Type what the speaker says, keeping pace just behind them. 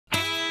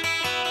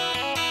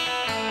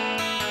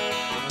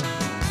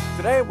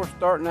Today we're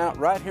starting out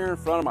right here in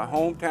front of my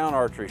hometown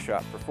archery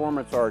shop,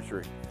 Performance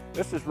Archery.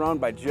 This is run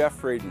by Jeff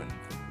Friedman.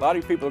 A lot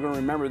of you people are going to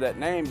remember that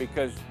name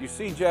because you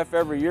see Jeff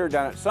every year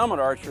down at Summit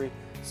Archery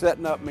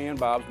setting up me and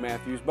Bob's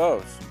Mathews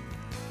bows.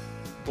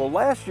 Well,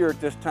 last year at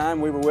this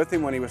time we were with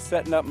him when he was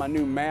setting up my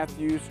new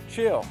Mathews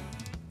Chill.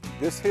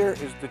 This here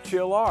is the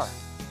Chill R.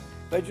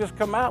 They just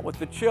come out with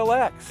the Chill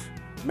X.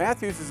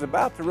 Mathews is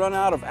about to run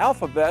out of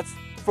alphabets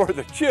for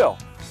the Chill.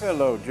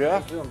 Hello,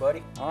 Jeff. How you doing,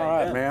 buddy? All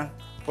right, man.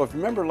 Well, if you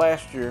remember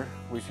last year,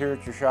 we was here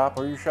at your shop,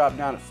 or your shop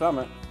down at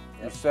Summit.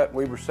 Yep.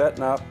 We were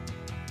setting up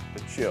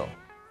the Chill.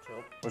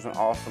 It was an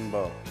awesome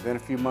bow. Then a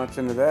few months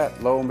into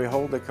that, lo and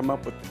behold, they come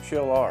up with the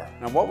Chill R.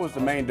 Now, what was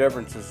the main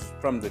differences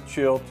from the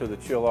Chill to the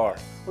Chill R?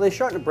 Well, they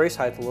shortened the brace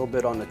height a little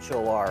bit on the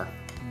Chill R,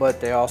 but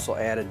they also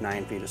added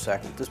 9 feet a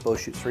second. This bow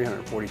shoots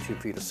 342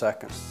 feet a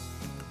second.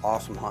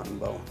 Awesome hunting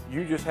bow.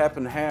 You just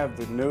happen to have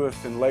the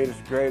newest and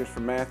latest, greatest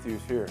from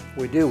Mathews here.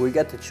 We do. We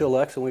got the Chill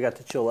X and we got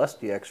the Chill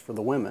SDX for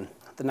the women.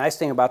 The nice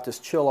thing about this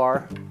Chill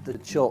R, the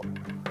Chill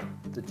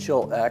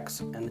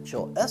X, and the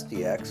Chill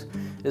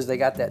SDX is they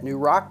got that new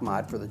rock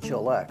mod for the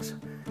Chill X.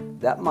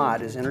 That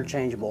mod is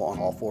interchangeable on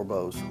all 4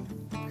 bows.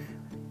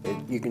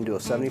 You can do a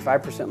 75%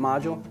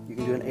 module, you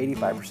can do an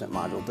 85%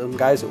 module. Those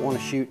guys that want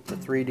to shoot the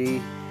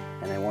 3D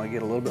and they want to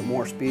get a little bit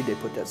more speed, they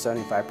put that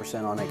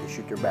 75% on, they can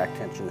shoot their back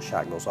tension, the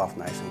shot goes off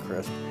nice and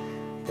crisp.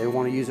 If they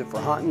want to use it for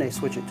hunting, they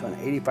switch it to an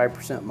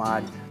 85%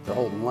 mod, they're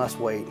holding less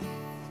weight.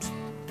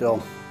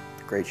 Still,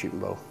 great shooting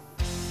bow.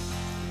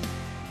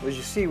 As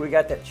you see, we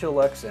got that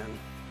Chill X in.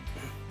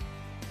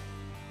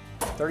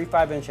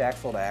 35-inch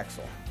axle to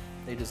axle.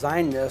 They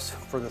designed this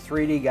for the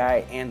 3D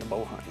guy and the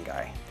bow hunting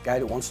guy. The guy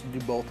that wants to do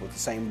both with the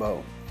same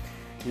bow.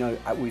 You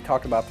know, we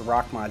talked about the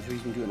rock mods. We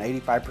can do an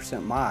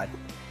 85% mod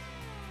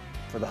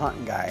for the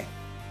hunting guy.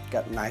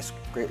 Got a nice,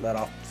 great let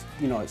off.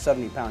 You know, at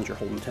 70 pounds, you're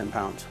holding 10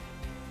 pounds.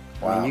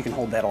 Wow. I mean, you can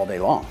hold that all day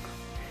long.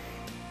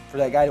 For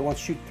that guy that wants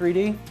to shoot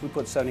 3D, we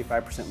put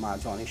 75%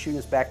 mods on. He's shooting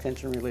his back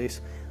tension release.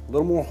 A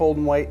little more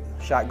holding weight,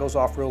 shot goes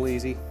off real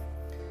easy.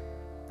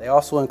 They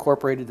also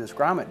incorporated this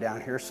grommet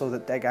down here so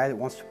that that guy that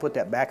wants to put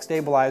that back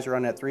stabilizer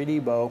on that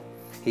 3D bow,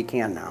 he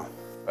can now.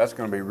 That's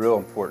going to be real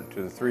important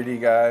to the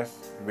 3D guys,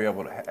 to be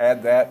able to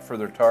add that for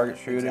their target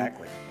shooting.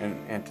 Exactly.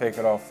 and take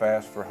it off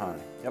fast for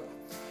hunting. Yep.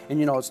 And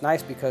you know, it's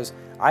nice because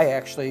I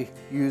actually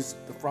use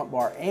the front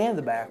bar and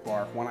the back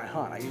bar when I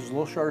hunt. I use a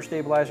little shorter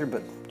stabilizer,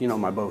 but you know,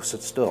 my bow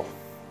sits still,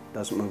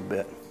 doesn't move a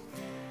bit.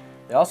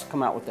 They also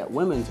come out with that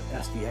women's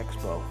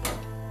SDX bow.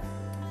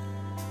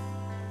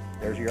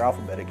 There's your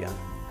alphabet again.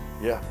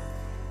 Yeah.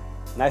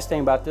 Nice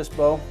thing about this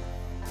bow,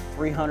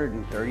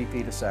 330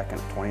 feet a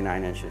second,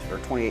 29 inches, or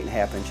 28 and a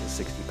half inches,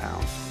 60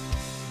 pounds.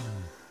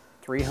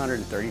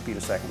 330 feet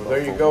a second. Well,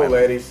 there you go,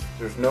 ladies.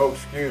 There's no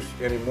excuse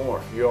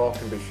anymore. You all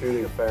can be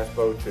shooting a fast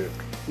bow too. You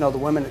know, the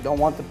women that don't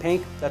want the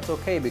pink, that's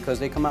okay because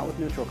they come out with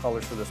neutral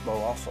colors for this bow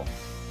also.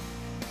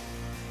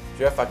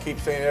 Jeff, I keep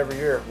saying every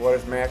year, what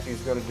is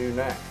Mathews going to do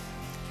next?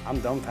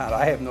 I'm dumbfounded.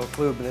 I have no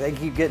clue, but they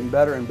keep getting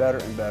better and better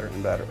and better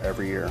and better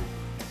every year.